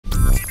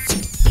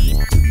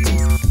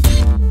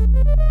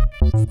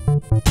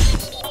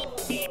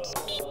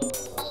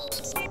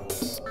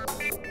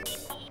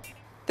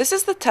This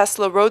is the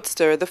Tesla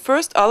Roadster, the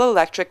first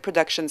all-electric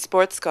production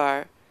sports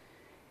car.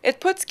 It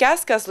puts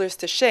gas guzzlers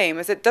to shame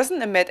as it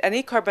doesn't emit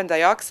any carbon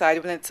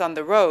dioxide when it's on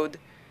the road.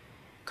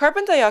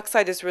 Carbon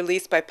dioxide is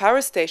released by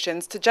power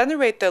stations to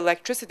generate the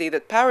electricity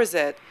that powers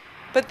it,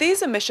 but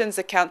these emissions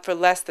account for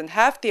less than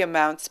half the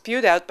amount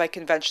spewed out by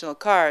conventional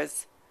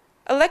cars.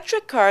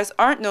 Electric cars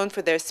aren't known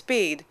for their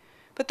speed,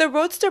 but the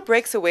Roadster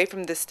breaks away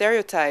from this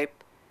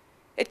stereotype.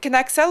 It can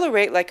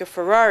accelerate like a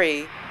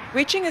Ferrari,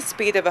 reaching a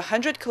speed of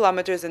 100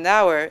 kilometers an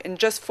hour in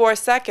just 4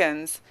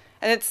 seconds,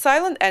 and its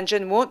silent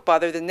engine won't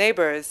bother the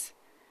neighbors.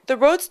 The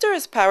Roadster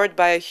is powered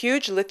by a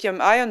huge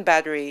lithium-ion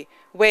battery,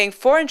 weighing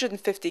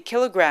 450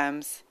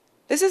 kilograms.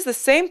 This is the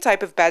same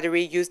type of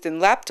battery used in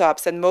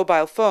laptops and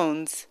mobile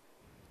phones.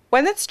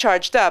 When it's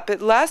charged up,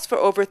 it lasts for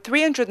over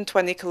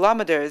 320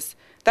 kilometers.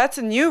 That's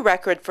a new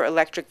record for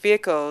electric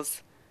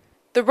vehicles.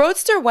 The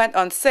Roadster went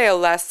on sale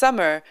last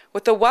summer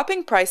with a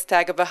whopping price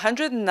tag of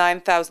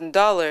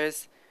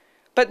 $109,000.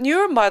 But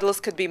newer models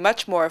could be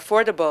much more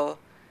affordable.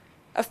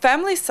 A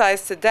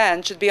family-sized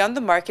sedan should be on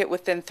the market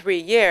within 3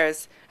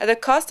 years, at a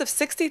cost of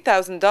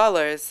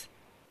 $60,000.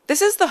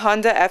 This is the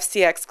Honda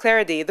Fcx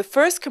Clarity, the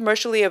first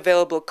commercially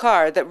available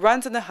car that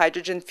runs on a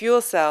hydrogen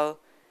fuel cell.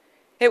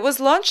 It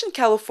was launched in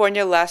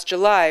California last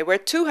July, where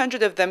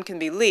 200 of them can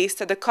be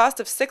leased at a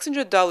cost of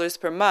 $600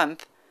 per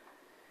month.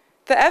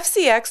 The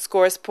Fcx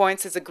scores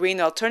points as a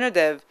green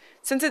alternative,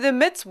 since it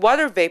emits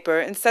water vapor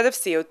instead of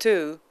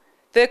CO2.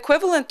 The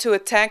equivalent to a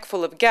tank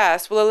full of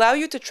gas will allow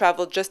you to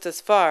travel just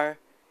as far.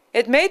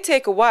 It may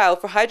take a while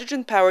for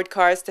hydrogen-powered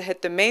cars to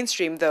hit the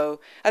mainstream, though,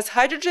 as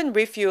hydrogen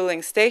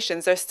refueling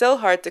stations are still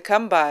hard to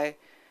come by.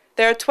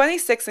 There are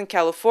 26 in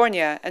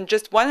California and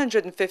just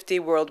 150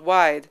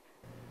 worldwide.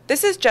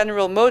 This is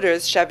General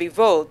Motors' Chevy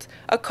Volt,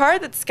 a car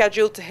that's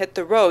scheduled to hit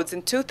the roads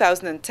in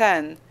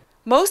 2010.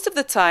 Most of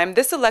the time,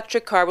 this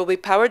electric car will be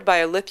powered by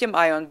a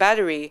lithium-ion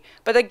battery,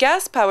 but a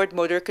gas-powered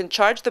motor can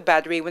charge the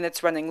battery when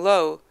it's running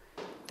low.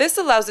 This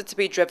allows it to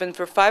be driven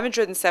for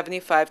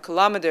 575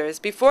 kilometers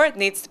before it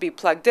needs to be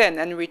plugged in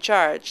and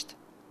recharged.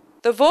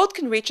 The Volt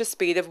can reach a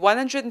speed of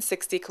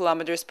 160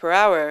 kilometers per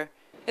hour.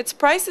 Its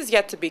price is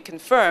yet to be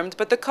confirmed,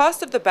 but the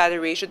cost of the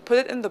battery should put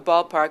it in the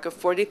ballpark of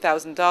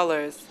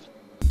 $40,000.